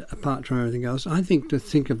 And apart from everything else, I think to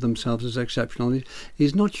think of themselves as exceptional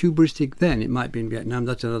is not hubristic then. It might be in Vietnam,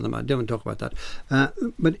 that's another matter. I don't want to talk about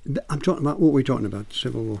that. But I'm talking about what we're talking about,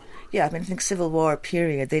 Civil War. Yeah, I mean, I think Civil War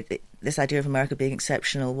period, this idea of America being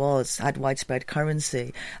exceptional had widespread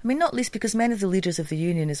currency. I mean, not least because many of the leaders of the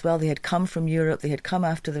Union as well, they had come from Europe, they had come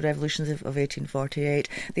after the revolutions of 1848.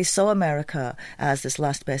 They saw America as this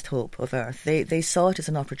last best hope of Earth. They saw it as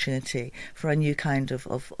an opportunity for a new kind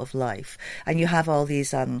of life. And you have all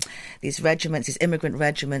these regiments, these immigrant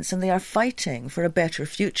regiments, and they are fighting for a better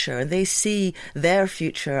future. And they see their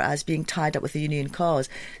future as being tied up with the Union cause.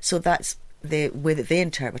 So that's the way that they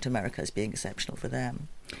interpret America as being exceptional for them.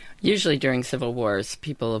 Usually during civil wars,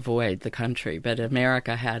 people avoid the country, but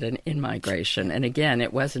America had an in-migration. And again,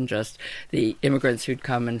 it wasn't just the immigrants who'd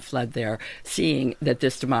come and fled there, seeing that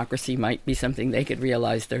this democracy might be something they could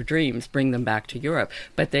realize their dreams, bring them back to Europe.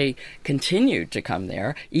 But they continued to come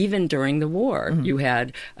there, even during the war. You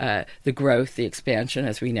had the growth, the expansion.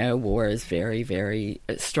 As we know, war is very, very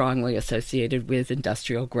strongly associated with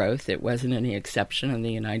industrial growth. It wasn't any exception in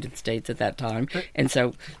the United States at that time. And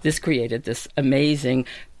so this created this amazing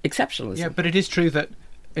exceptionalism. Yeah, but it is true that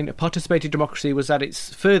participative democracy was at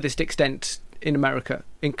its furthest extent in America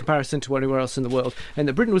in comparison to anywhere else in the world, and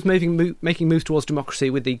that Britain was making moves towards democracy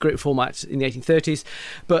with the Great Reform Act in the 1830s.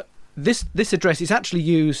 But this address is actually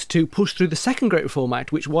used to push through the Second Great Reform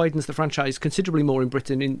Act, which widens the franchise considerably more in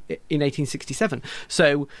Britain in 1867.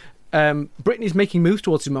 So Britain is making moves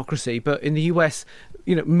towards democracy, but in the US,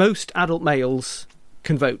 most adult males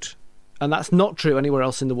can vote. And that's not true anywhere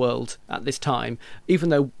else in the world at this time, even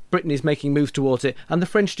though Britain is making moves towards it. And the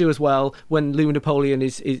French do as well. When Louis Napoleon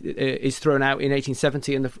is thrown out in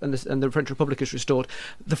 1870 and the French Republic is restored,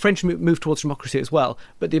 the French move towards democracy as well.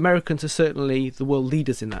 But the Americans are certainly the world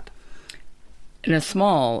leaders in that. And a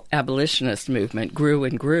small abolitionist movement grew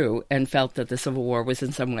and felt that the Civil War was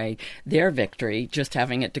in some way their victory, just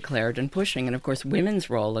having it declared and pushing. And, of course, women's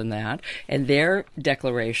role in that and their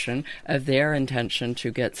declaration of their intention to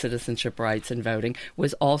get citizenship rights and voting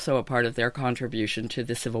was also a part of their contribution to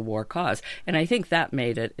the Civil War cause. And I think that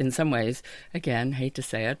made it, in some ways, again, hate to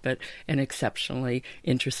say it, but an exceptionally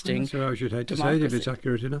interesting So I should hate to democracy. say it if it's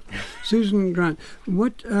accurate enough. Susan Grant,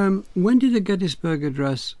 when did the Gettysburg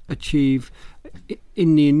Address achieve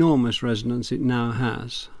in the enormous resonance it now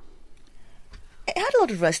has? It had a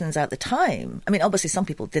lot of resonance at the time. I mean, obviously some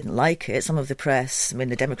people didn't like it. Some of the press, the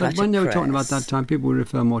Democratic press. But when they were talking about that time, people would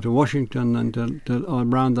refer more to Washington and or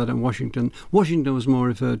around that and Washington. Washington was more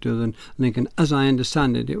referred to than Lincoln. As I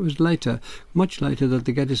understand it, it was later, much later, that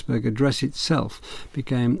the Gettysburg Address itself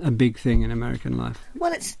became a big thing in American life.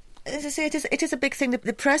 Well, as I say, it is a big thing.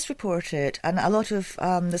 The press report it, and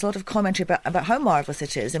there's a lot of commentary about how marvellous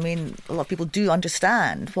it is. I mean, a lot of people do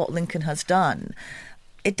understand what Lincoln has done.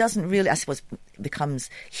 It doesn't really, I suppose,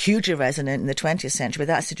 becomes hugely resonant in the 20th century, but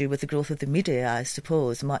that's to do with the growth of the media, I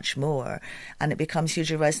suppose, much more. And it becomes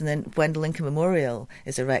hugely resonant when the Lincoln Memorial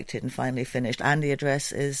is erected and finally finished, and the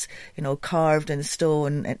address is, carved in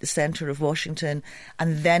stone at the centre of Washington,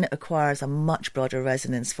 and then it acquires a much broader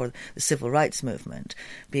resonance for the civil rights movement,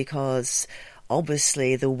 because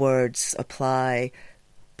obviously the words apply.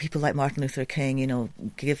 People like Martin Luther King,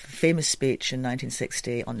 give a famous speech in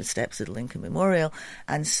 1960 on the steps of the Lincoln Memorial.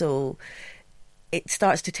 And so it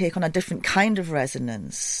starts to take on a different kind of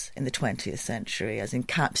resonance in the 20th century as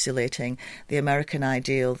encapsulating the American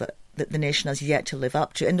ideal that the nation has yet to live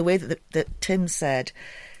up to. In the way that Tim said,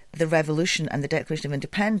 the Revolution and the Declaration of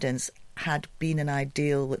Independence had been an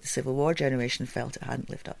ideal that the Civil War generation felt it hadn't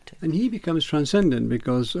lived up to. And he becomes transcendent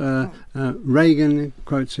because Reagan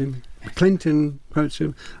quotes him, Clinton quotes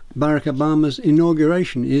him, Barack Obama's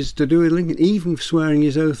inauguration is to do with Lincoln, even swearing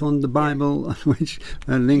his oath on the Bible on which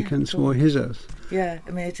Lincoln swore his oath. Yeah,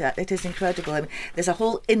 I mean, it is incredible. I mean, there's a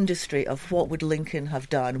whole industry of what would Lincoln have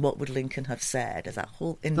done, what would Lincoln have said. There's a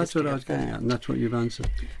whole industry. That's what I was getting at, and that's what you've answered.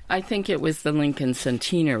 I think it was the Lincoln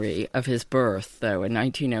centenary of his birth, though, in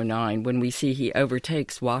 1909, when we see he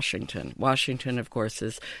overtakes Washington. Washington, of course,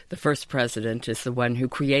 is the first president, is the one who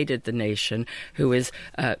created the nation, who is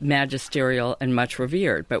magisterial and much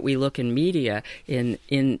revered. But we look in media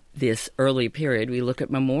in this early period, we look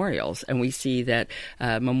at memorials, and we see that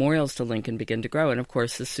memorials to Lincoln begin to grow. And, of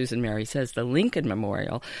course, as Susan Mary says, the Lincoln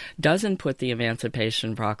Memorial doesn't put the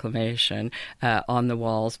Emancipation Proclamation on the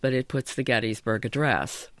walls, but it puts the Gettysburg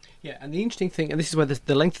Address. Yeah, and the interesting thing, and this is where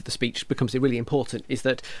the length of the speech becomes really important, is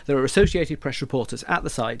that there are Associated Press reporters at the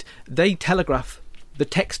site. They telegraph the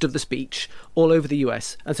text of the speech all over the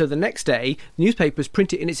US, and so the next day newspapers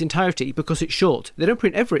print it in its entirety because it's short. They don't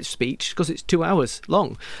print Everett's speech because it's 2 hours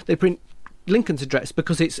long. They print Lincoln's address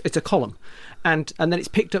because it's a column, and then it's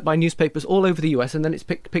picked up by newspapers all over the US, and then it's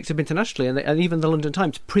picked up internationally, and even the London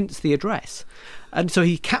Times prints the address, and so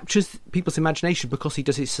he captures people's imagination because he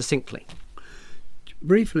does it succinctly.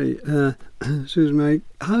 Briefly, Susan May,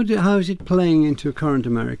 how is it playing into current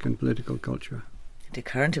American political culture? To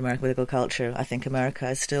current American political culture, I think America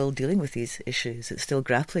is still dealing with these issues. It's still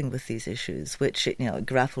grappling with these issues, which it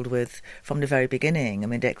grappled with from the very beginning. I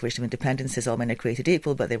mean, Declaration of Independence says all men are created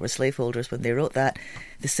equal, but they were slaveholders when they wrote that.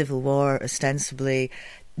 The Civil War ostensibly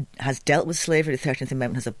has dealt with slavery. The 13th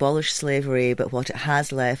Amendment has abolished slavery, but what it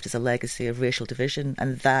has left is a legacy of racial division,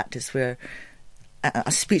 and that is where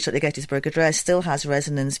a speech like the Gettysburg Address still has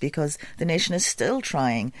resonance, because the nation is still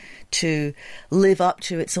trying to live up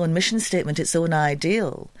to its own mission statement, its own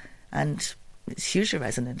ideal, and it's hugely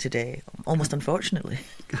resonant today, almost unfortunately.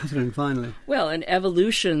 Catherine, finally. Well, and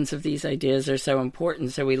evolutions of these ideas are so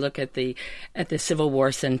important. So we look at the Civil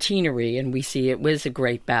War centenary, and we see it was a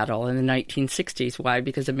great battle in the 1960s. Why?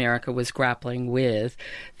 Because America was grappling with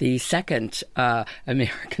the second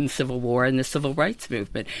American Civil War and the Civil Rights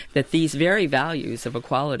Movement. That these very values of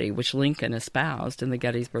equality, which Lincoln espoused in the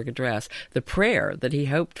Gettysburg Address, the prayer that he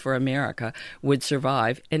hoped for America would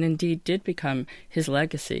survive, and indeed did become his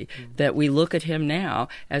legacy. That we look at him now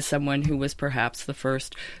as someone who was perhaps the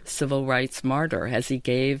first civil rights martyr, as he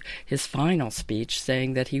gave his final speech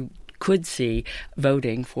saying that he could see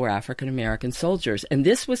voting for African American soldiers. And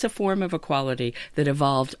this was a form of equality that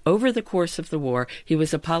evolved over the course of the war. He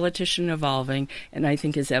was a politician evolving, and I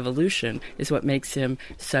think his evolution is what makes him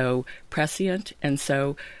so prescient and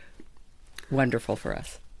so wonderful for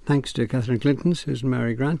us. Thanks to Catherine Clinton, Susan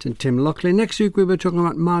Mary Grant and Tim Lockley. Next week we were talking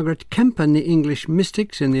about Margaret Kemp and the English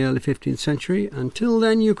mystics in the early 15th century. Until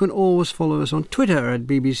then, you can always follow us on Twitter at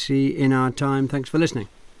BBC In Our Time. Thanks for listening.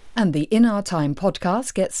 And the In Our Time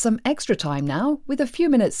podcast gets some extra time now with a few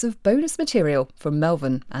minutes of bonus material from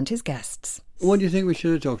Melvyn and his guests. What do you think we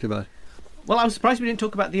should have talked about? Well, I was surprised we didn't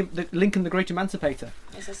talk about the Lincoln the Great Emancipator.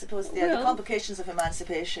 Yes, I suppose the complications of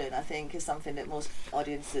emancipation, I think, is something that most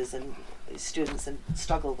audiences and students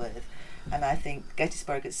struggle with. And I think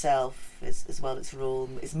Gettysburg itself, as well its role,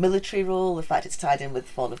 its military role, the fact it's tied in with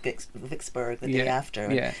the fall of Vicksburg the day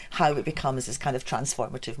after, how it becomes this kind of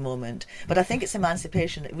transformative moment. But I think it's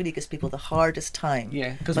emancipation that really gives people the hardest time.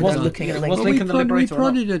 Yeah, because when they're looking at Lincoln. Lincoln the Liberator?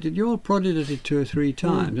 You all prodded at it 2 or 3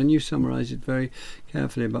 times, and you summarised it very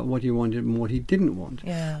carefully about what he wanted and what he didn't want.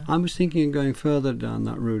 Yeah. I was thinking of going further down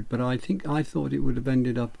that route, but I thought it would have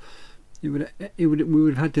ended up. We would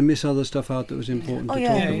have had to miss other stuff out that was important to talk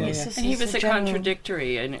about. And he was a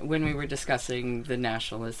contradictory, and when we were discussing the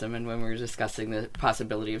nationalism and when we were discussing the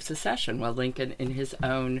possibility of secession, well, Lincoln, in his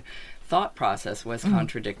own thought process, was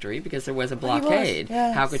contradictory because there was a blockade.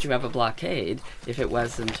 How could you have a blockade if it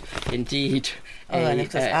wasn't indeed and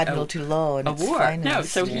it was admiralty law and a war? Finance. No,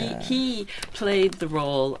 so he played the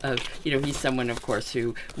role of, he's someone, of course,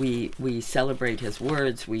 who we celebrate his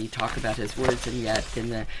words, we talk about his words, and yet in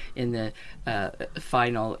the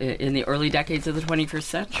early decades of the 21st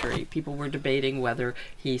century, people were debating whether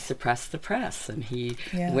he suppressed the press, and he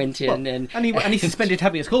went in and he suspended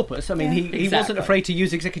habeas corpus. I mean, he wasn't afraid to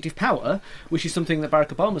use executive power, which is something that Barack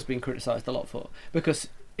Obama's been criticised a lot for, because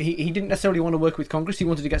he didn't necessarily want to work with Congress. He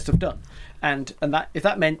wanted to get stuff done, and that if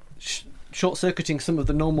that meant short-circuiting some of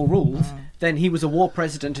the normal rules, then he was a war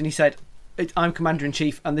president, and he said, I'm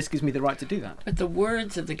Commander-in-Chief, and this gives me the right to do that. But the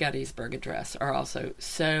words of the Gettysburg Address are also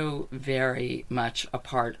so very much a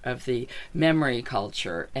part of the memory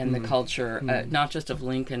culture and the culture, not just of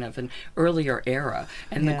Lincoln, of an earlier era,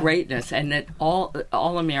 and the greatness, and that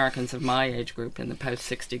all Americans of my age group and the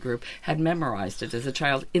post-60 group had memorized it as a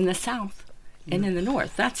child in the South. and in the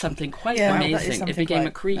North. That's something quite that is amazing. something it became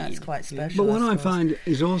a creed. That's quite special. But what I find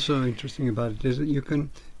is also interesting about it is that you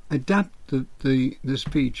can adapt the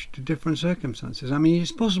speech to different circumstances. I mean,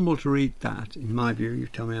 it's possible to read that, in my view, you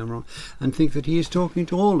tell me I'm wrong, and think that he is talking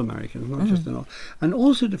to all Americans, not just the North, and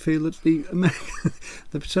also to feel that the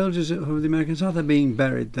soldiers of the American South are being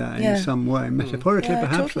buried there in some way, metaphorically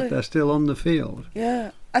perhaps, but they're still on the field.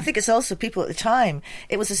 Yeah. I think it's also people at the time,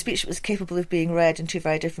 it was a speech that was capable of being read in two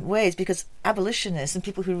very different ways, because abolitionists and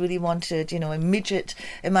people who really wanted, immediate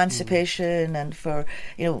emancipation and for,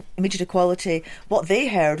 immediate equality, what they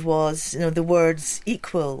heard was, the words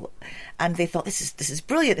equal. And they thought, this is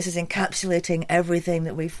brilliant, this is encapsulating everything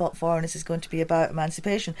that we fought for, and this is going to be about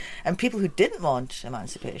emancipation. And people who didn't want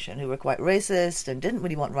emancipation, who were quite racist and didn't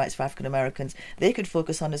really want rights for African Americans, they could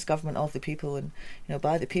focus on this government of the people and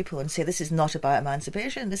by the people and say, this is not about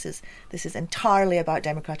emancipation, this is entirely about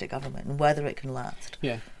democratic government and whether it can last.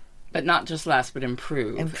 Yeah. But not just last, but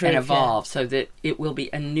improve and evolve, so that it will be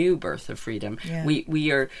a new birth of freedom. Yeah.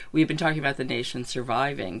 We've been talking about the nation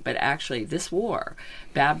surviving, but actually this war,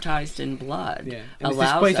 baptized in blood,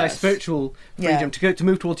 allows this quasi-spiritual freedom to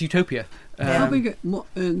move towards utopia. One of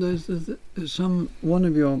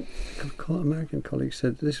your American colleagues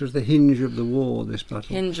said this was the hinge of the war, this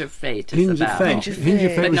battle. Hinge of fate. Hinge of fate,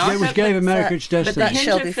 which gave America its destiny. But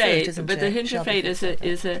the hinge of fate is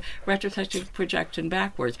a retrospective projection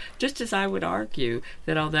backwards. Just as I would argue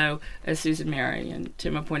that although, as Susan Mary and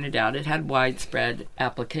Tim have pointed out, it had widespread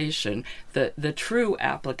application, the true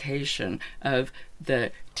application of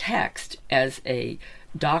the text as a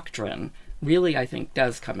doctrine really, I think,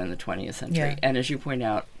 does come in the 20th century. Yeah. And as you point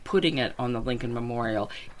out, putting it on the Lincoln Memorial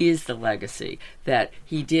is the legacy that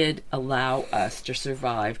he did allow us to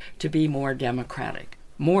survive, to be more democratic.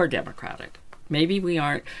 Maybe we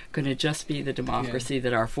aren't going to just be the democracy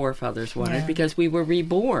that our forefathers wanted because we were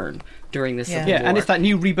reborn during the Civil War. Yeah, and it's that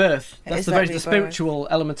new rebirth. That's the spiritual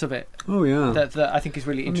element of it. Oh, yeah. That I think is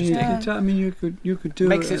really interesting. You could do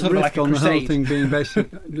Makes it sort of like a on crusade. the whole thing being basic.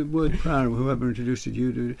 The word prayer, whoever introduced it,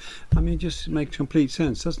 you do. It just makes complete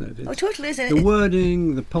sense, doesn't it? Totally, isn't it? The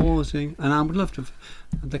wording, the pausing, and I would love to...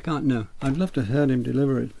 I'd love to have heard him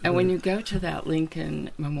deliver it. And when you go to that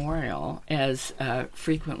Lincoln Memorial, as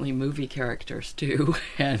frequently movie characters do,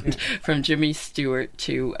 and from Jimmy Stewart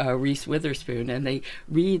to Reese Witherspoon, and they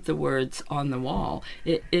read the words on the wall,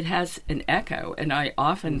 it has an echo. And I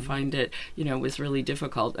often find it, was really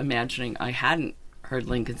difficult imagining I hadn't heard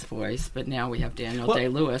Lincoln's voice, but now we have Daniel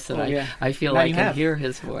Day-Lewis, and I feel I can hear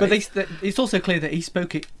his voice. But it's also clear that he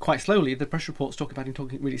spoke it quite slowly. The press reports talk about him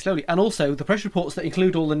talking really slowly, and also the press reports that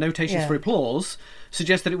include all the notations for applause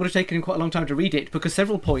suggest that it would have taken him quite a long time to read it, because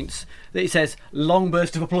several points that it says long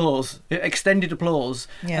burst of applause, extended applause,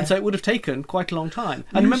 and so it would have taken quite a long time.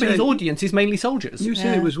 And remember, his audience is mainly soldiers. You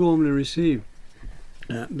say it was warmly received,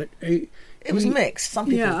 but. It was mixed. Some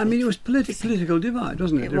people it was political divide,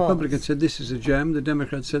 wasn't it? The Republicans said this is a gem. The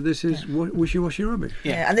Democrats said this is wishy-washy rubbish.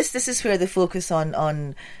 Yeah, and this is where the focus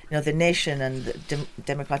on the nation and the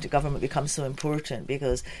democratic government becomes so important,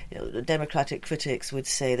 because the Democratic critics would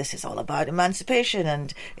say this is all about emancipation,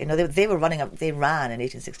 and they ran in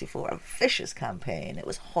 1864 a vicious campaign. It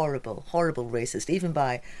was horrible racist, even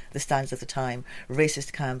by the standards of the time,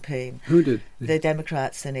 racist campaign. Who did? The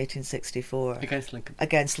Democrats in 1864 against Lincoln.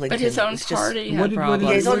 But his own party had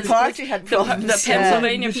problems. His own party had problems. The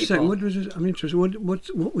Pennsylvania people. I'm interested. What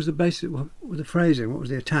was the basis? What was the phrasing? What was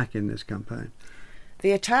the attack in this campaign?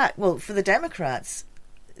 The attack. Well, for the Democrats,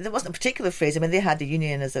 there wasn't a particular phrase. I mean, they had the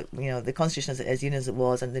Union as the Constitution as Union as it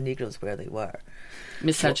was, and the Negroes where they were.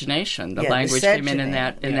 Miscegenation. The language came in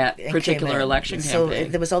that particular election campaign. So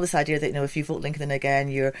there was all this idea that if you vote Lincoln in again,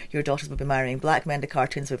 your daughters would be marrying black men. The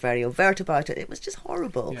cartoons were very overt about it. It was just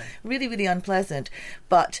horrible, really, really unpleasant.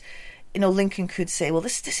 But Lincoln could say, well,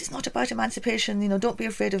 this is not about emancipation, don't be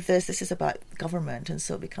afraid of this, this is about government, and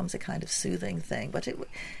so it becomes a kind of soothing thing. But it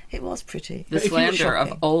was pretty. The slander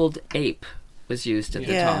of old ape was used at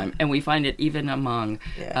the time, and we find it even among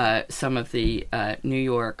some of the New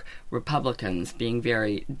York Republicans being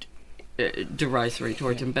very derisory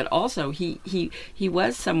towards him, but also he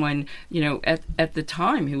was someone at the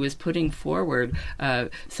time who was putting forward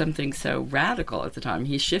something so radical at the time.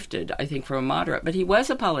 He shifted, I think, from a moderate, but he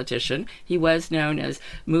was a politician. He was known as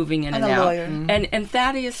moving in and out. Lawyer. And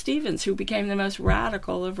Thaddeus Stevens, who became the most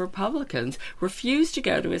radical of Republicans, refused to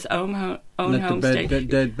go to his own home state. Let the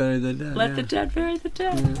dead bury the dead. Let the dead bury the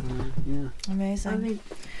dead. Amazing.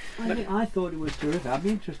 I think I thought it was terrific. I'd be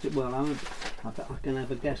interested. Well, I can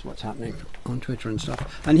never guess what's happening on Twitter and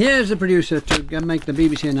stuff. And here's the producer to make the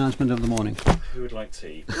BBC announcement of the morning. Who would like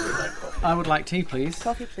tea? Who would like coffee? I would like tea, please.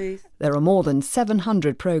 Coffee, please. There are more than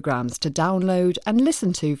 700 programmes to download and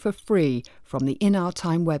listen to for free from the In Our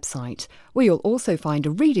Time website, where you'll also find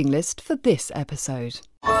a reading list for this episode.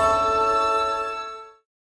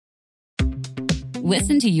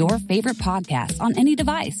 Listen to your favourite podcasts on any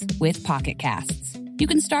device with Pocket Casts. You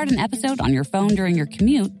can start an episode on your phone during your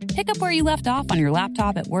commute, pick up where you left off on your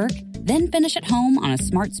laptop at work, then finish at home on a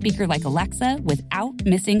smart speaker like Alexa without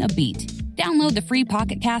missing a beat. Download the free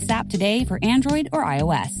Pocket Cast app today for Android or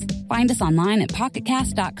iOS. Find us online at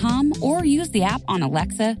pocketcast.com or use the app on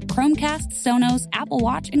Alexa, Chromecast, Sonos, Apple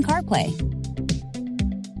Watch, and CarPlay.